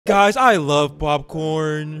Guys, I love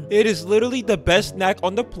popcorn. It is literally the best snack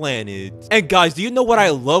on the planet. And guys, do you know what I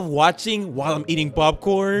love watching while I'm eating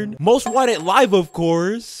popcorn? Most Wanted Live, of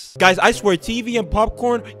course. Guys, I swear TV and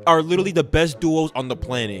popcorn are literally the best duos on the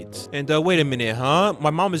planet. And wait a minute, huh? My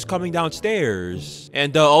mom is coming downstairs.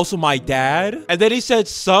 And also my dad. And then he said,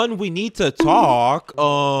 son, we need to talk.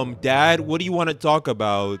 Dad, what do you want to talk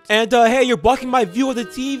about? And hey, you're blocking my view of the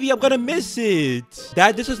TV. I'm gonna miss it.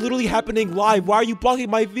 Dad, this is literally happening live. Why are you blocking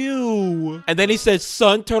my view? And then he said,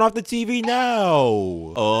 son, turn off the TV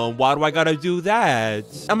now. Why do I gotta do that?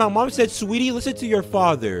 And my mom said, sweetie, listen to your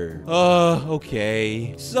father.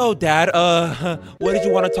 Okay. So dad, what did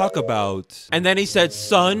you want to talk about? And then he said,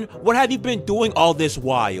 son, what have you been doing all this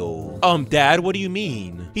while? Dad, what do you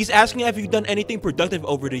mean? He's asking if you've done anything productive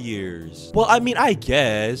over the years. Well, I mean, I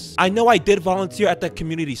guess. I know I did volunteer at the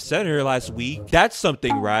community center last week. That's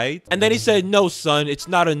something, right? And then he said, no, son, it's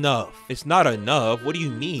not enough. It's not enough? What do you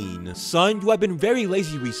mean? Son, you have been very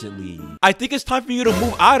lazy recently. I think it's time for you to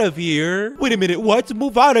move out of here. Wait a minute, what?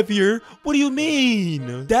 Move out of here? What do you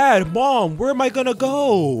mean? Dad, mom, where am I gonna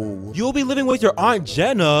go? You'll be living with your Aunt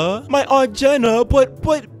Jenna. My Aunt Jenna? But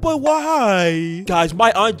why? Guys,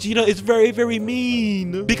 my Aunt Gina is very, very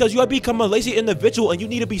mean. Because you have become a lazy individual and you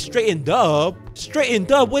need to be straightened up.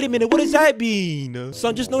 Straightened up? Wait a minute, what does that mean?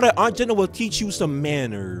 Son, just know that Aunt Jenna will teach you some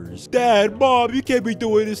manners. Dad, mom, you can't be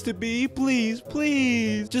doing this to me. Please,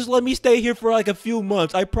 please. Just let me stay here for like a few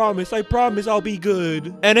months. I promise I'll be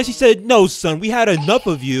good. And then she said, no, son, we had enough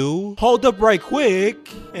of you. Hold up right quick.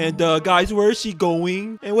 And guys, where is she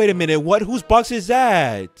going? And wait a minute, what? Whose box is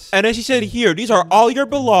that? And then she said, here, these are all your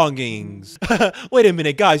belongings. Wait a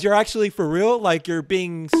minute, guys, you're actually for real? Like, you're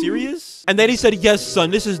being serious? And then he said, yes,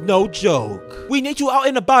 son, this is no joke. We need you out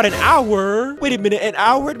in about an hour. Wait a minute, an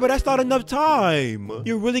hour? But that's not enough time.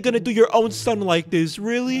 You're really gonna do your own son like this,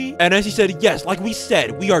 really? And then she said, yes, like we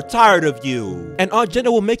said, we are tired of you. And Aunt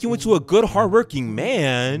Jenna will make you into a good, hardworking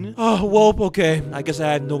man. Oh, well, okay. I guess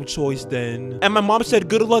I had no choice then. And my mom said,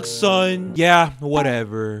 good luck, son. Yeah,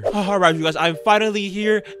 whatever. All right, you guys, I'm finally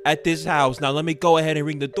here at this house. Now, let me go ahead and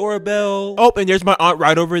ring the doorbell. Oh, and there's my aunt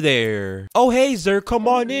right over there. Oh, hey, sir, come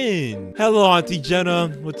on in. Hello, Auntie Jenna.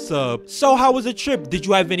 What's up? So, how was the trip? Did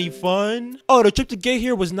you have any fun? Oh, the trip to get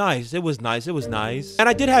here was nice. It was nice. It was nice. And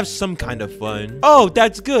I did have some kind of fun. Oh,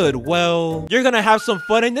 that's good. Well, you're gonna have some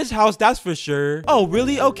fun in this house, that's for sure. Oh,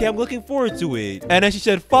 really? Okay, I'm looking forward to it. And then she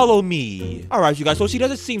said, follow me. All right, you guys, so she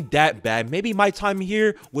doesn't seem that bad. Maybe my time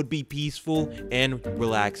here would be peaceful and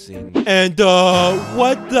relaxing. And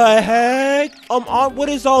what the heck? Aunt, what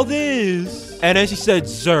is all this? And then she said,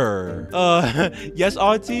 sir. Yes,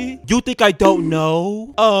 auntie? You think I don't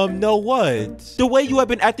know? No what? The way you have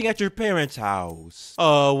been acting at your parents' house.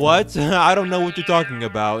 What? I don't know what you're talking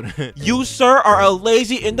about. You, sir, are a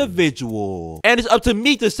lazy individual. And it's up to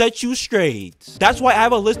me to set you straight. That's why I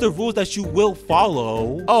have a list of rules that you will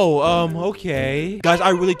follow. Oh, okay. Guys, I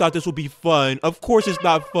really thought this would be fun. Of course it's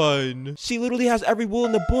not fun. She literally has every rule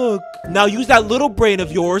in the book. Now use that little brain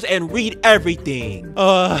of yours and read everything.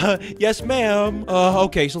 Yes, ma'am.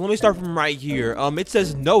 Okay, so let me start from right here. It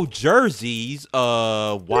says no jerseys.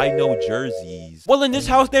 Why no jerseys? Well, in this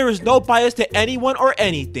house, there is no bias to anyone or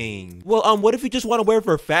anything. Well, what if you just want to wear it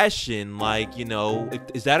for fashion? Like, you know,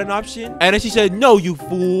 is that an option? And then she said, no, you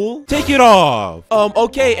fool. Take it off.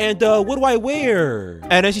 Okay, and what do I wear?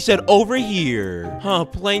 And then she said, over here. Huh,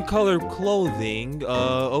 plain colored clothing.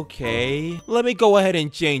 Okay. Let me go ahead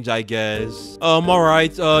and change, I guess. All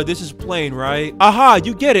right, this is plain, right? Aha,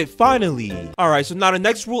 you get it, finally. All right, so now the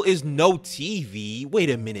next rule is no TV. Wait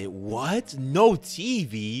a minute, what? No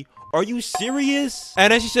TV? Are you serious?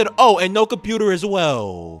 And then she said, oh, and no computer as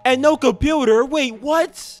well. And no computer? Wait,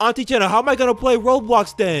 what? Auntie Jenna, how am I gonna play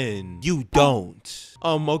Roblox then? You don't.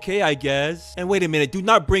 Okay, I guess. And wait a minute, do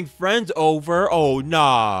not bring friends over. Oh,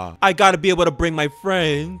 nah. I gotta be able to bring my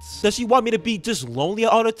friends. Does she want me to be just lonely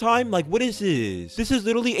all the time? Like, what is this? This is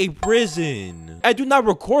literally a prison. And do not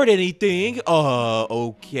record anything.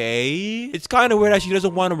 Okay. It's kind of weird that she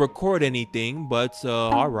doesn't want to record anything, but,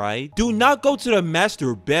 all right. Do not go to the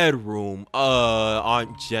master bedroom,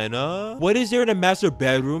 Aunt Jenna. What is there in the master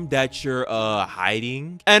bedroom that you're,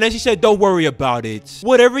 hiding? And then she said, don't worry about it.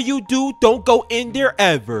 Whatever you do, don't go in there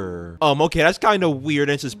ever. Okay, that's kind of weird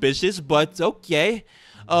and suspicious, but okay.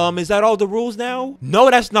 Is that all the rules now? No,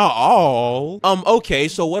 that's not all. Okay,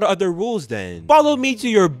 so what are other rules then? Follow me to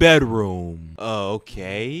your bedroom.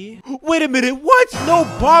 Okay. Wait a minute, what? No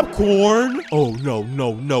popcorn? Oh, no,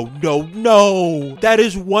 no, no, no, no. That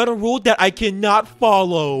is one rule that I cannot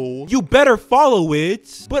follow. You better follow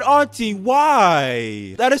it. But auntie,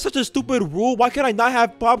 why? That is such a stupid rule. Why can I not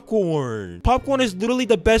have popcorn? Popcorn is literally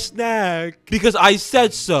the best snack. Because I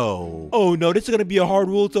said so. Oh, no, this is gonna be a hard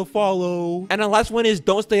rule to follow. And the last one is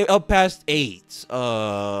don't stay up past 8.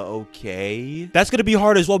 Okay. That's gonna be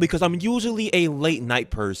hard as well because I'm usually a late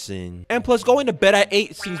night person. And plus, going to bed at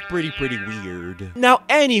 8 seems pretty weird. Now,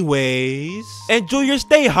 anyways, enjoy your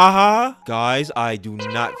stay, haha. Guys, I do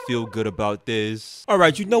not feel good about this. All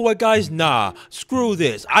right, you know what, guys? Nah, screw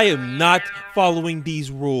this. I am not following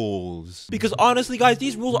these rules. Because honestly, guys,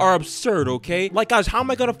 these rules are absurd, okay? Like, guys, how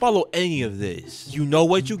am I gonna follow any of this? You know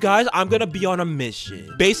what, you guys? I'm gonna be on a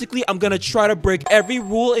mission. Basically, I'm gonna try to break every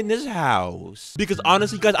rule in this house. Because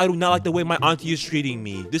honestly, guys, I do not like the way my auntie is treating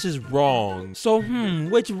me. This is wrong. So,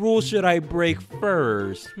 which rule should I break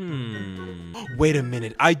first? Wait a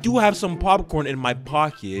minute. I do have some popcorn in my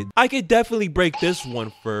pocket. I could definitely break this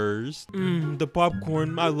one first. The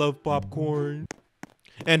popcorn. I love popcorn.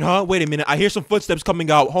 And wait a minute, I hear some footsteps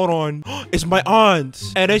coming out. Hold on. It's my aunt.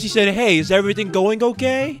 And then she said, hey, is everything going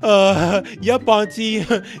okay? Yep, auntie.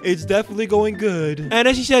 It's definitely going good. And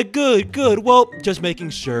then she said, good. Well, just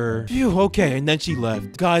making sure. Phew, okay. And then she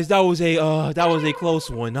left. Guys, that was a close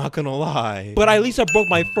one, not gonna lie. But at least I broke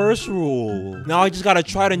my first rule. Now I just gotta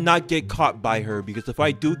try to not get caught by her, because if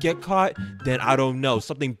I do get caught, then I don't know.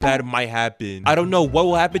 Something bad might happen. I don't know what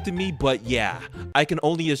will happen to me, but yeah, I can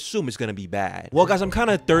only assume it's gonna be bad. Well, guys, I'm kind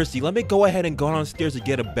of thirsty. Let me go ahead and go downstairs to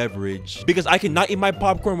get a beverage because I cannot eat my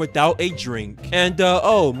popcorn without a drink. And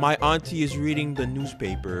oh, my auntie is reading the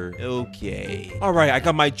newspaper. Okay. All right, I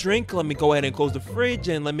got my drink. Let me go ahead and close the fridge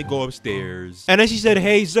and let me go upstairs. And then she said,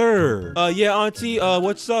 hey, sir. Yeah, auntie,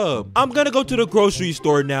 what's up? I'm gonna go to the grocery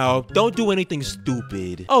store now. Don't do anything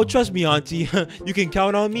stupid. Oh, trust me, auntie. You can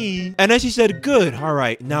count on me. And then she said, good. All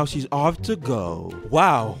right, now she's off to go.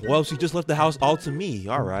 Wow. Well, she just left the house all to me.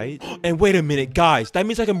 All right. And wait a minute, guys. That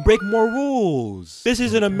means I can break more rules. This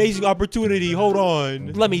is an amazing opportunity. Hold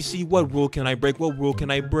on. Let me see, what rule can I break? What rule can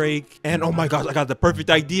I break? And oh my gosh, I got the perfect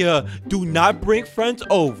idea. Do not bring friends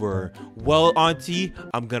over. Well, auntie,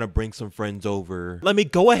 I'm gonna bring some friends over. Let me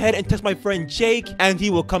go ahead and text my friend Jake, and he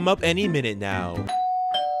will come up any minute now.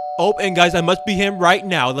 Oh, and guys, I must be him right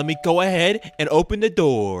now. Let me go ahead and open the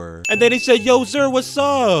door. And then he said, yo, sir, what's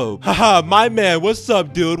up? Haha, my man, what's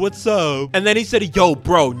up, dude? What's up? And then he said, yo,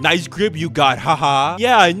 bro, nice crib you got, haha.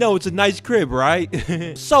 Yeah, I know, it's a nice crib, right?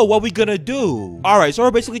 So, what we gonna do? All right, so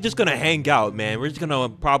we're basically just gonna hang out, man. We're just gonna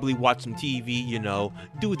probably watch some TV, you know,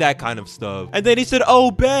 do that kind of stuff. And then he said,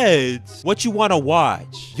 oh, beds. What you wanna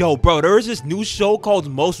watch? Yo, bro, there is this new show called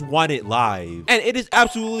Most Wanted Live. And it is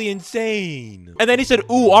absolutely insane. And then he said,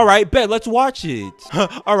 ooh, all right, bet, let's watch it.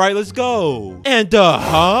 All right, let's go. And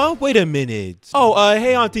wait a minute. Oh,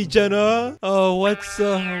 hey, Auntie Jenna. Oh, what's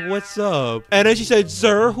up? And then she said,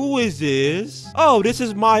 sir, who is this? Oh, this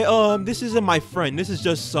isn't my friend. This is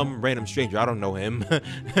just some random stranger. I don't know him.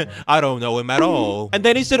 I don't know him at all. And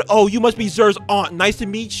then he said, oh, you must be Zer's aunt. Nice to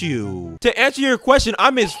meet you. To answer your question,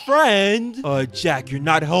 I'm his friend. Jack, you're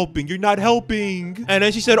not helping. You're not helping. And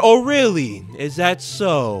then she said, oh, really? Is that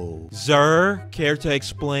so? Zer, care to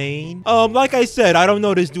explain? Like I said, I don't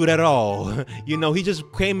know this dude at all. You know, he just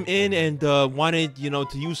came in and wanted, you know,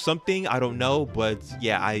 to use something. I don't know, but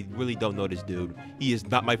yeah, I really don't know this dude. He is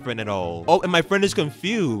not my friend at all. Oh, and my friend is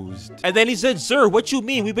confused. And then he said, sir, what you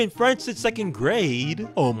mean? We've been friends since 2nd grade.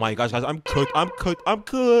 Oh my gosh, guys, I'm cooked.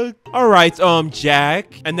 All right,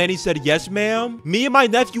 Jack. And then he said, yes, ma'am. Me and my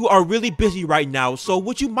nephew are really busy right now, so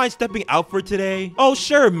would you mind stepping out for today? Oh,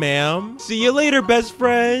 sure, ma'am. See you later, best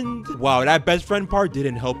friend. Wow, that best friend part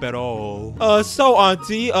didn't help at all. So,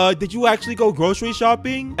 auntie, did you actually go grocery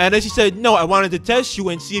shopping? And then she said, no, I wanted to test you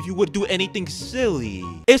and see if you would do anything silly.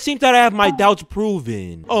 It seems that I have my doubts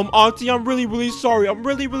proven. Auntie, I'm really sorry. I'm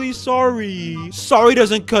really sorry. Sorry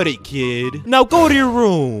doesn't cut it, kid. Now go to your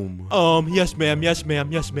room. Yes, ma'am.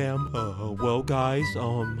 Well, guys,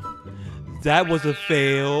 that was a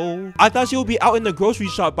fail. I thought she would be out in the grocery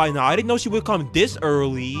shop by now. I didn't know she would come this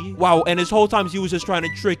early. Wow, and this whole time she was just trying to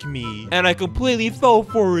trick me. And I completely fell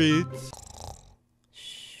for it.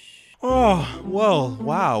 Oh, well,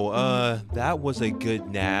 wow, that was a good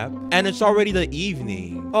nap. And it's already the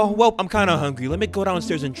evening. Oh, well, I'm kind of hungry. Let me go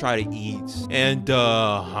downstairs and try to eat. And,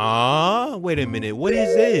 wait a minute, what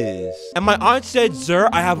is this? And my aunt said, sir,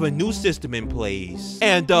 I have a new system in place.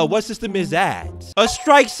 And, what system is that? A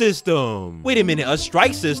strike system. Wait a minute, a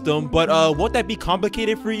strike system? But, won't that be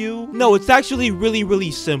complicated for you? No, it's actually really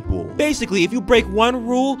simple. Basically, if you break one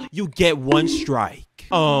rule, you get one strike.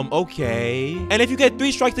 Okay. And if you get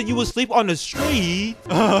 3 strikes, then you will sleep on the street?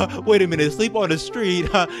 Wait a minute, sleep on the street?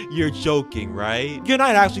 You're joking, right? You're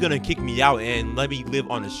not actually gonna kick me out and let me live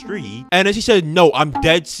on the street. And then she said, no, I'm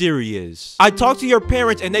dead serious. I talked to your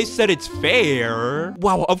parents and they said it's fair.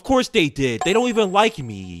 Wow, of course they did. They don't even like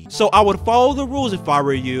me. So I would follow the rules if I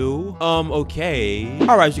were you. Okay.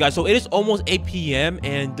 All right, you guys, so it is almost 8 p.m.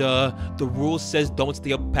 and the rule says don't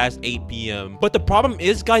stay up past 8 p.m. But the problem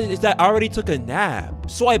is, guys, is that I already took a nap.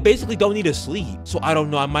 So I basically don't need to sleep. So I don't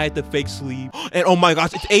know, I might have to fake sleep. And oh my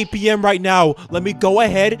gosh, it's 8 p.m. right now. Let me go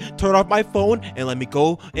ahead, turn off my phone, and let me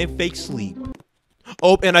go and fake sleep.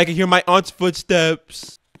 Oh, and I can hear my aunt's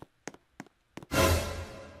footsteps.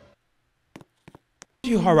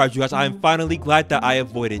 Alright, you guys, I am finally glad that I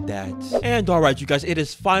avoided that. And alright, you guys, it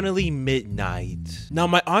is finally midnight. Now,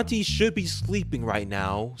 my auntie should be sleeping right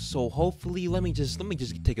now, so hopefully, let me just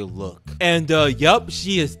take a look. And, yup,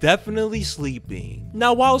 she is definitely sleeping.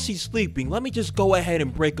 Now, while she's sleeping, let me just go ahead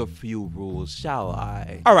and break a few rules, shall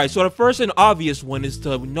I? Alright, so the first and obvious one is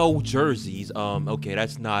to no jerseys. Okay,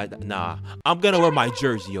 that's not, nah. I'm gonna wear my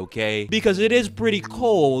jersey, okay? Because it is pretty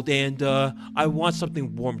cold, and, I want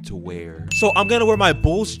something warm to wear. So, I'm gonna wear my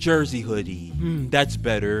Bulls jersey hoodie. That's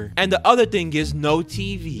better. And the other thing is no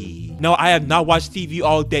TV. No, I have not watched TV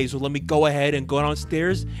all day, so let me go ahead and go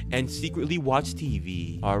downstairs and secretly watch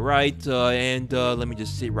TV. All right, and let me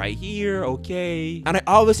just sit right here, okay? And I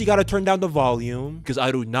obviously gotta turn down the volume because I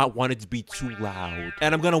do not want it to be too loud.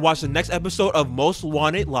 And I'm gonna watch the next episode of Most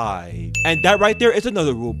Wanted Live. And that right there is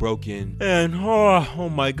another rule broken. And oh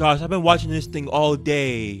my gosh, I've been watching this thing all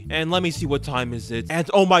day. And let me see, what time is it? And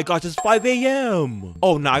oh my gosh, it's 5 a.m.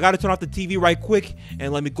 Oh, no, I gotta turn off the TV right quick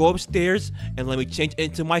and let me go upstairs and let me change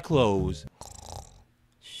into my clothes.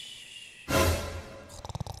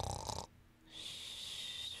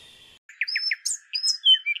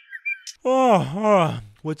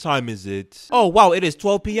 What time is it? Oh, wow, it is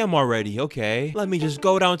 12 p.m. already. Okay. Let me just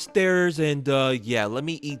go downstairs and, yeah, let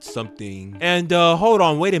me eat something. And, hold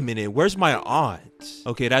on, wait a minute. Where's my aunt?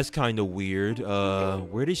 Okay, that's kind of weird.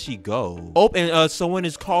 Where did she go? Oh, and, someone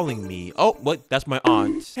is calling me. Oh, what? That's my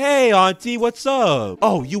aunt. Hey, auntie, what's up?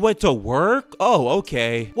 Oh, you went to work? Oh,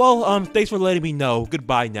 okay. Well, thanks for letting me know.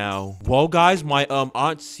 Goodbye now. Well, guys, my,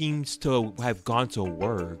 aunt seems to have gone to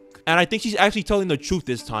work. And I think she's actually telling the truth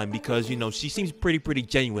this time because, you know, she seems pretty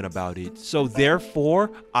genuine about it. So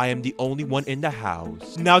therefore, I am the only one in the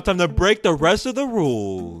house. Now time to break the rest of the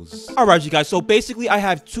rules. Alright, you guys, so basically I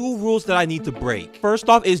have 2 rules that I need to break. First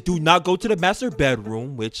off is do not go to the master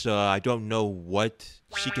bedroom, which I don't know what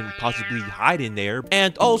she can possibly hide in there.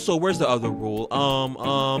 And also, where's the other rule?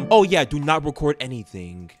 Oh yeah, do not record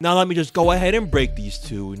anything. Now let me just go ahead and break these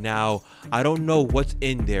 2. Now, I don't know what's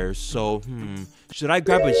in there, so, should I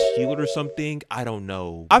grab a shield or something? I don't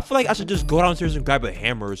know. I feel like I should just go downstairs and grab a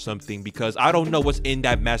hammer or something because I don't know what's in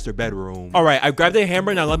that master bedroom. All right, I grabbed the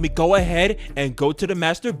hammer. Now let me go ahead and go to the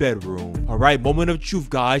master bedroom. All right, moment of truth,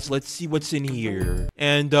 guys. Let's see what's in here.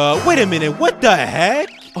 And wait a minute, what the heck?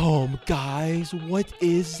 Guys, what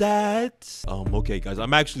is that? Okay, guys,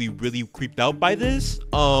 I'm actually really creeped out by this.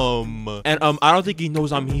 I don't think he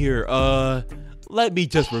knows I'm here. Let me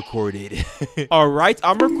just record it. Alright,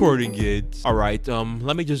 I'm recording it. Alright,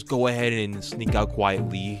 let me just go ahead and sneak out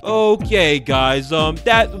quietly. Okay, guys,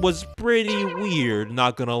 that was pretty weird,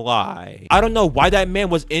 not gonna lie. I don't know why that man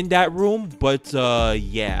was in that room, but,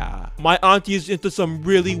 yeah. My auntie is into some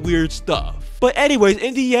really weird stuff. But anyways,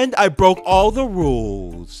 in the end, I broke all the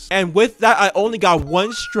rules. And with that, I only got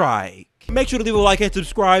 1 strike. Make sure to leave a like and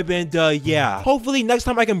subscribe, and, yeah. Hopefully, next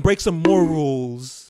time I can break some more rules.